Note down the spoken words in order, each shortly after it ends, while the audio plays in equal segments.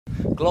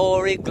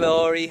Glory,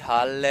 glory,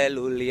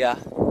 hallelujah.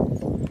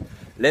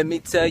 Let me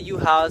tell you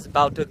how it's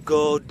about to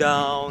go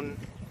down.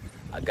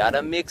 I got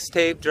a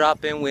mixtape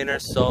dropping winter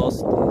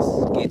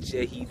solstice. Get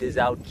your heaters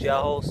out, your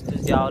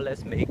holsters, y'all,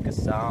 let's make a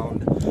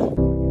sound.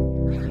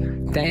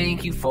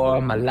 Thank you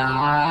for my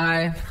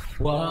life,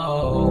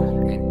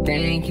 whoa, and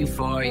thank you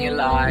for your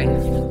life,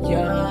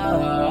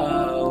 yo.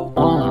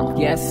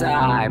 Yes,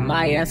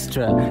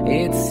 maestra,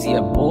 it's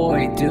your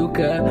boy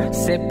Duca,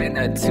 sipping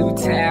a Two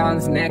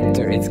Towns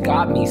nectar. It's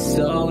got me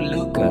so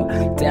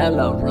Luca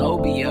Della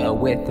Robia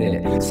with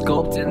it,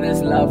 sculpting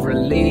this love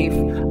relief.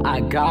 I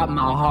got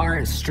my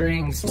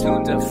heartstrings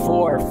tuned to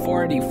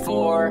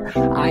 444.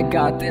 I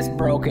got this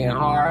broken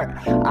heart,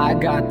 I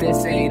got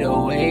this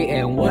 808,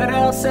 and what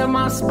else am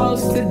I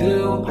supposed to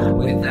do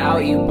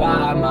without you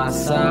by my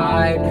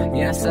side?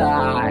 Yes,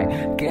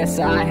 I guess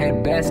I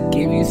had best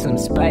give you some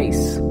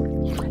space.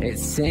 It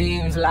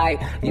seems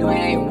like you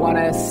ain't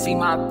wanna see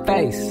my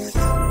face.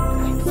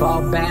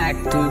 Fall back,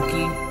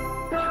 Dookie.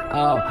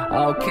 Oh,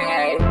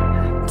 okay.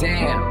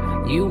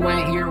 Damn, you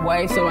went your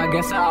way, so I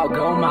guess I'll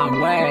go my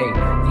way.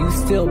 You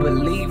still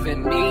believe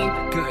in me?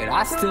 Good,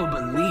 I still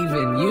believe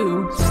in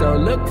you. So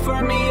look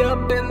for me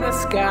up in the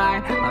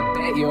sky. I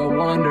bet you're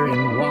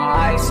wondering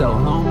why. So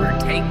Homer,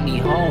 take me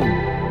home.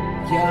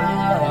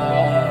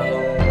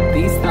 Yo,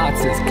 these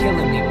thoughts is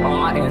killing me,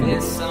 ma, and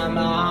this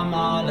summer I'm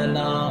all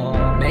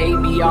alone.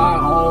 Maybe our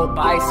old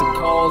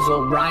bicycles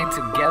will ride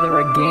together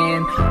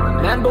again.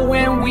 Remember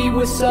when we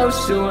were so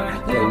sure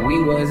that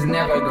we was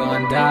never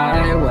gonna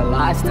die? Well,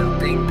 I still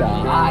think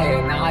that I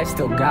and I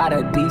still got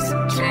a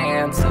decent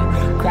chance of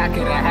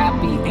cracking a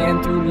happy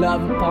end through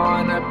love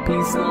upon a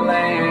piece of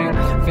land.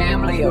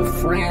 Family of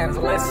friends,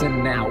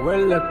 listen now,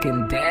 we're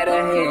looking dead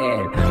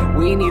ahead.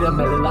 We need a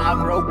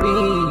milagro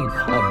bean,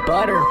 a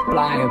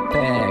butterfly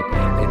effect,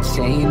 a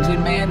change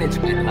in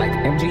management like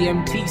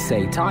MGMT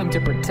say, time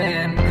to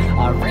pretend.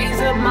 I raise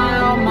up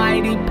my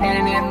almighty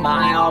pen and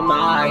my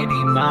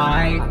almighty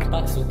mic.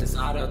 Bucks with this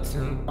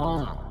auto-tune.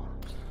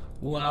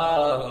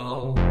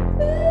 Whoa.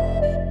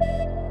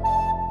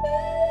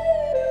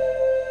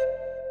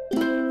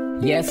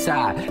 Yes,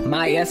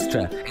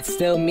 maestra, it's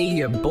still me,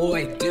 your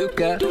boy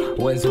Duca.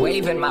 Was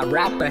waving my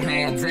rapper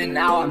hands and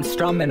now I'm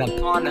strumming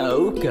upon a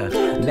hookah.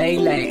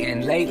 Lele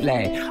and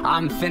lately,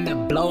 I'm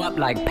finna blow up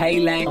like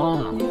Pele.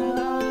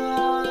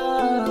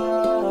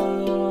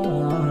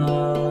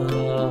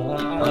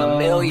 A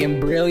million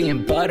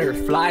brilliant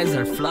butterflies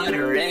are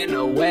fluttering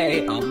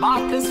away. A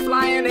moth is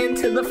flying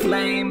into the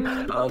flame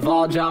of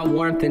all jaw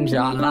warmth and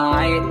jaw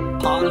light.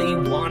 Polly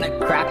wanna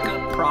crack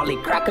a prolly,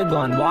 crack a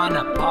gun,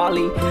 wanna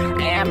poly.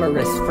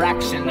 Amorous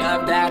fraction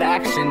of that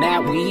action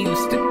that we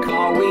used to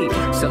call we.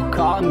 So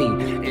call me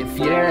if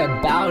you're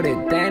about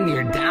it, then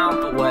you're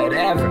down for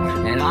whatever,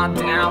 and I'm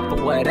down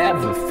for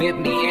whatever. Fit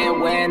me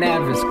in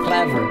whenever's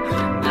clever.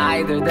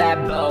 Neither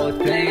that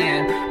both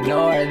and,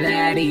 nor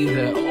that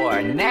either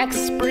or.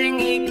 Next spring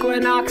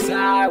equinox,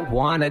 I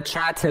wanna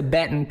try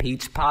Tibetan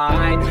peach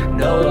pie.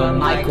 Noah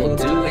Michael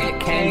Dewitt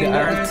came to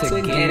Earth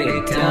to get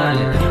it done.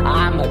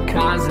 I'm a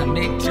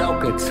cosmic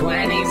joker,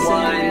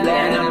 21,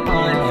 let a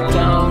pun.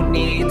 Don't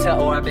need to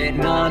orbit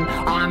none.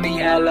 I'm a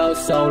yellow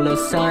solar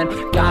sun.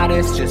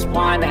 Goddess just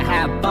wanna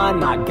have fun.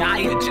 My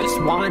Gaia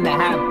just wanna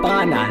have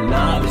fun. I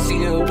loves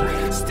you,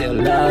 still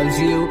loves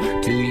you.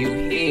 Do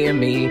you hear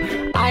me?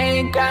 I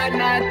ain't got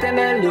nothing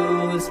to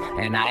lose,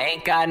 and I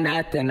ain't got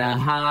nothing to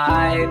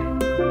hide.